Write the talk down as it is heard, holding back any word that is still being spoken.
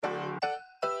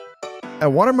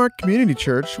At Watermark Community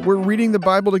Church, we're reading the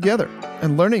Bible together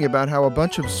and learning about how a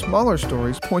bunch of smaller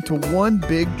stories point to one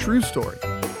big true story,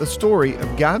 the story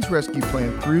of God's rescue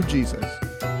plan through Jesus.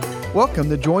 Welcome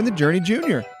to Join the Journey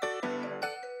Junior.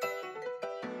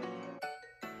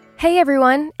 Hey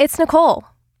everyone, it's Nicole.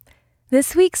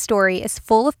 This week's story is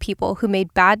full of people who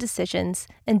made bad decisions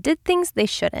and did things they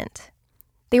shouldn't.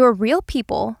 They were real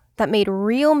people that made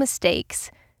real mistakes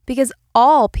because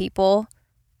all people,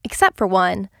 except for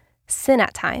one, sin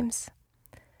at times.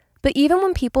 But even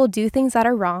when people do things that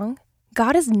are wrong,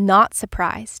 God is not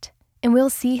surprised, and we'll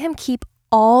see him keep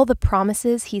all the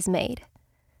promises he's made.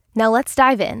 Now let's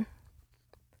dive in.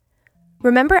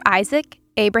 Remember Isaac,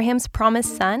 Abraham's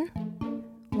promised son?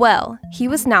 Well, he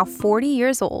was now 40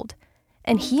 years old,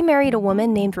 and he married a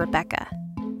woman named Rebecca.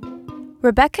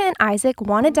 Rebecca and Isaac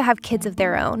wanted to have kids of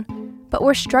their own, but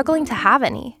were struggling to have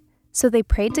any, so they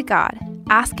prayed to God,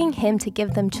 asking him to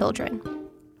give them children.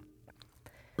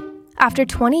 After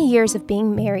 20 years of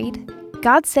being married,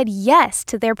 God said yes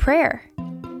to their prayer.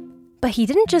 But he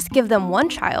didn't just give them one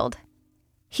child,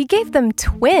 he gave them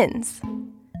twins.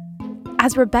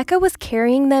 As Rebecca was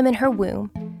carrying them in her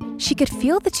womb, she could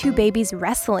feel the two babies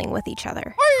wrestling with each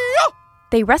other.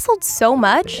 They wrestled so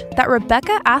much that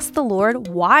Rebecca asked the Lord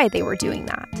why they were doing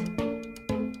that.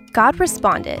 God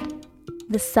responded,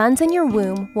 "The sons in your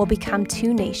womb will become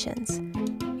two nations.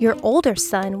 Your older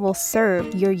son will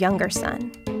serve your younger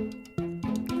son."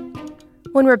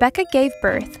 When Rebecca gave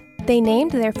birth, they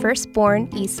named their firstborn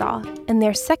Esau and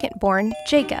their secondborn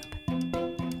Jacob.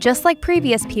 Just like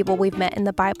previous people we've met in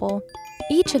the Bible,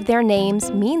 each of their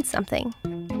names means something.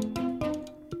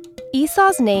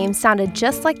 Esau's name sounded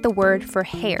just like the word for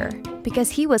hair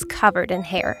because he was covered in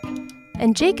hair,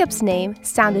 and Jacob's name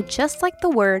sounded just like the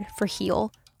word for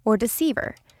heel or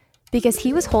deceiver because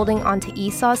he was holding onto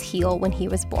Esau's heel when he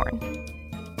was born.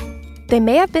 They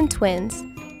may have been twins,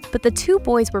 but the two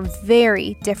boys were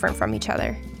very different from each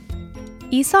other.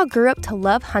 Esau grew up to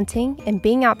love hunting and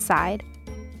being outside,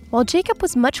 while Jacob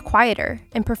was much quieter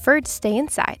and preferred to stay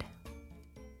inside.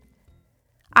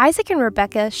 Isaac and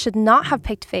Rebecca should not have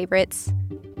picked favorites,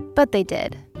 but they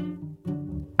did.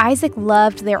 Isaac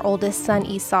loved their oldest son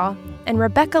Esau, and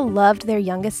Rebecca loved their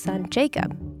youngest son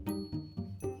Jacob.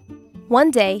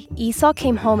 One day, Esau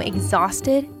came home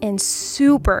exhausted and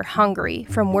super hungry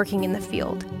from working in the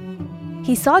field.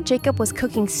 He saw Jacob was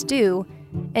cooking stew,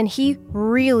 and he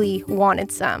really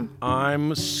wanted some.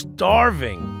 I'm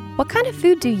starving. What kind of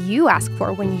food do you ask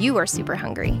for when you are super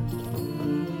hungry?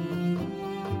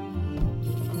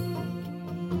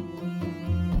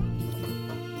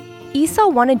 Esau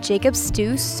wanted Jacob's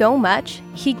stew so much,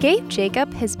 he gave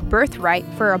Jacob his birthright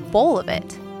for a bowl of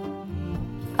it.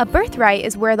 A birthright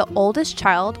is where the oldest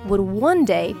child would one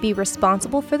day be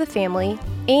responsible for the family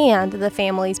and the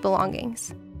family's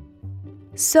belongings.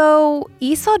 So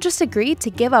Esau just agreed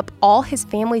to give up all his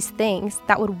family's things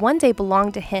that would one day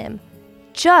belong to him,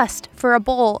 just for a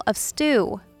bowl of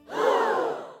stew.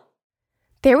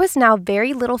 There was now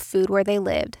very little food where they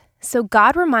lived, so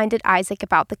God reminded Isaac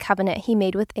about the covenant he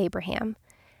made with Abraham,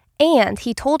 and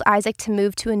he told Isaac to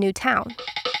move to a new town.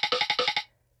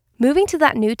 Moving to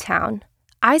that new town,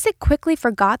 Isaac quickly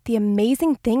forgot the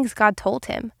amazing things God told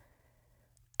him.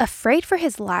 Afraid for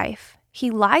his life,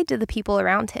 he lied to the people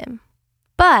around him.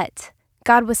 But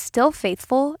God was still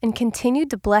faithful and continued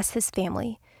to bless his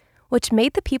family, which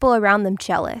made the people around them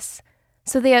jealous.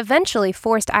 So they eventually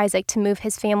forced Isaac to move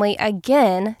his family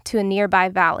again to a nearby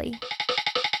valley.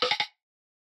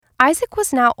 Isaac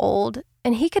was now old,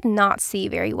 and he could not see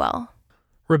very well.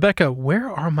 Rebecca, where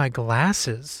are my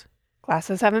glasses?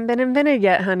 Glasses haven't been invented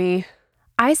yet, honey.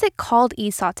 Isaac called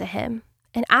Esau to him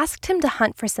and asked him to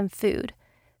hunt for some food,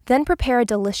 then prepare a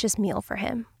delicious meal for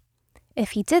him.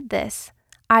 If he did this,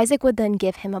 Isaac would then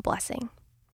give him a blessing.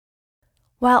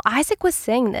 While Isaac was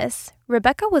saying this,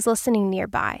 Rebecca was listening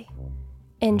nearby,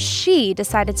 and she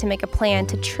decided to make a plan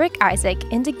to trick Isaac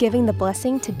into giving the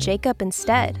blessing to Jacob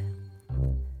instead.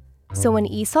 So when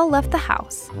Esau left the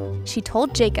house, she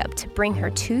told Jacob to bring her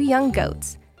 2 young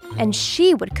goats, and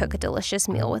she would cook a delicious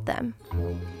meal with them.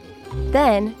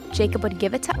 Then Jacob would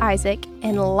give it to Isaac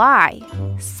and lie,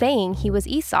 saying he was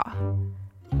Esau.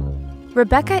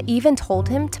 Rebecca even told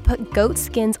him to put goat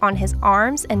skins on his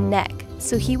arms and neck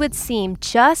so he would seem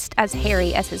just as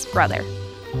hairy as his brother.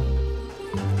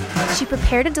 She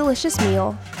prepared a delicious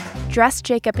meal, dressed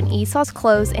Jacob in Esau's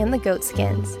clothes and the goat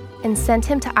skins, and sent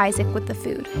him to Isaac with the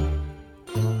food.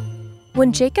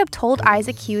 When Jacob told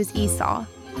Isaac he was Esau,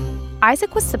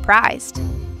 Isaac was surprised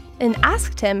and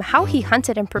asked him how he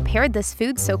hunted and prepared this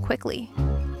food so quickly.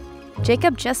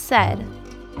 Jacob just said,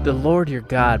 "The Lord your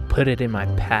God put it in my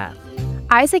path.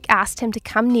 Isaac asked him to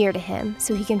come near to him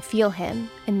so he can feel him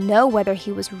and know whether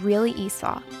he was really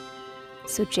Esau.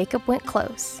 So Jacob went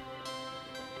close.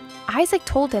 Isaac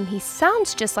told him he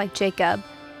sounds just like Jacob,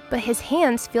 but his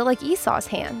hands feel like Esau's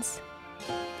hands.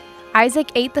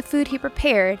 Isaac ate the food he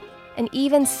prepared and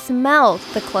even smelled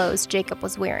the clothes Jacob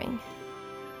was wearing.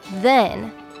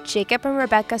 Then, Jacob and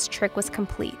Rebekah's trick was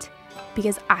complete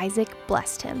because Isaac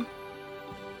blessed him.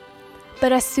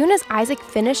 But as soon as Isaac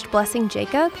finished blessing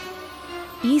Jacob,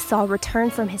 Esau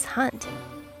returned from his hunt.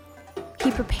 He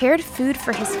prepared food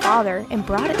for his father and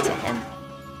brought it to him.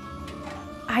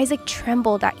 Isaac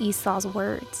trembled at Esau's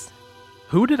words.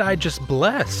 Who did I just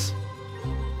bless?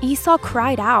 Esau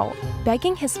cried out,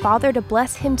 begging his father to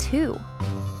bless him too.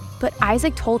 But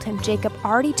Isaac told him Jacob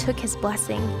already took his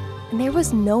blessing, and there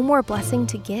was no more blessing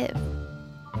to give.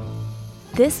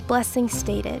 This blessing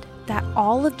stated that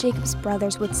all of Jacob's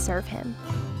brothers would serve him,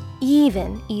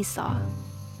 even Esau.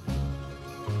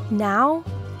 Now,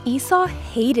 Esau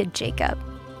hated Jacob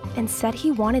and said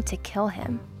he wanted to kill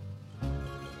him.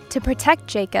 To protect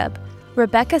Jacob,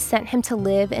 Rebekah sent him to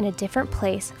live in a different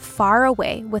place far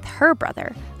away with her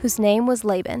brother, whose name was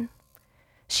Laban.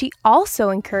 She also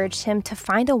encouraged him to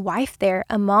find a wife there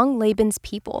among Laban's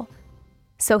people.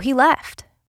 So he left.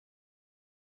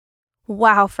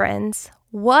 Wow, friends,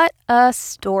 what a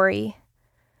story.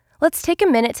 Let's take a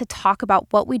minute to talk about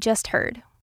what we just heard.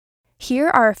 Here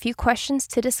are a few questions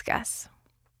to discuss.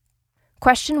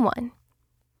 Question 1.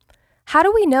 How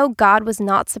do we know God was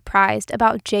not surprised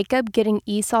about Jacob getting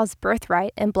Esau's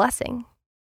birthright and blessing?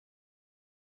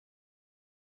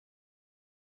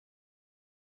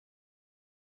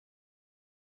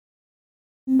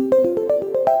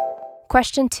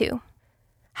 Question 2.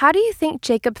 How do you think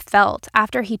Jacob felt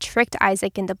after he tricked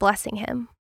Isaac into blessing him?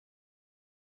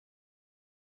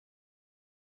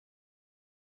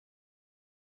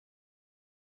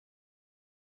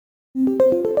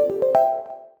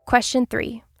 Question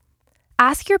 3.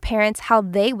 Ask your parents how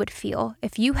they would feel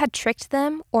if you had tricked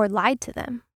them or lied to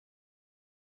them.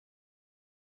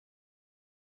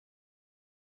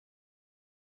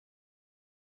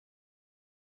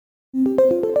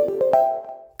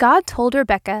 God told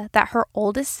Rebekah that her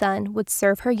oldest son would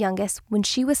serve her youngest when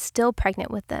she was still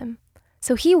pregnant with them,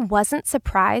 so he wasn't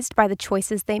surprised by the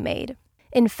choices they made.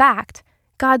 In fact,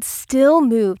 God still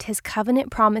moved his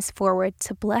covenant promise forward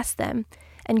to bless them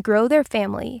and grow their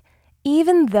family,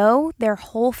 even though their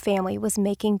whole family was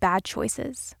making bad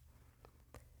choices.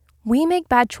 We make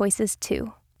bad choices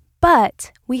too,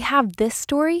 but we have this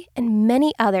story and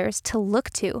many others to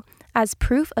look to as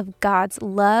proof of God's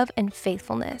love and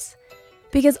faithfulness,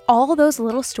 because all those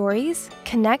little stories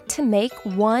connect to make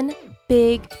one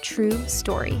big, true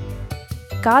story.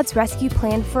 God's rescue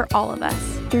plan for all of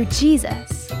us through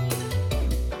Jesus.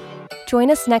 Join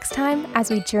us next time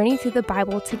as we journey through the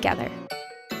Bible together.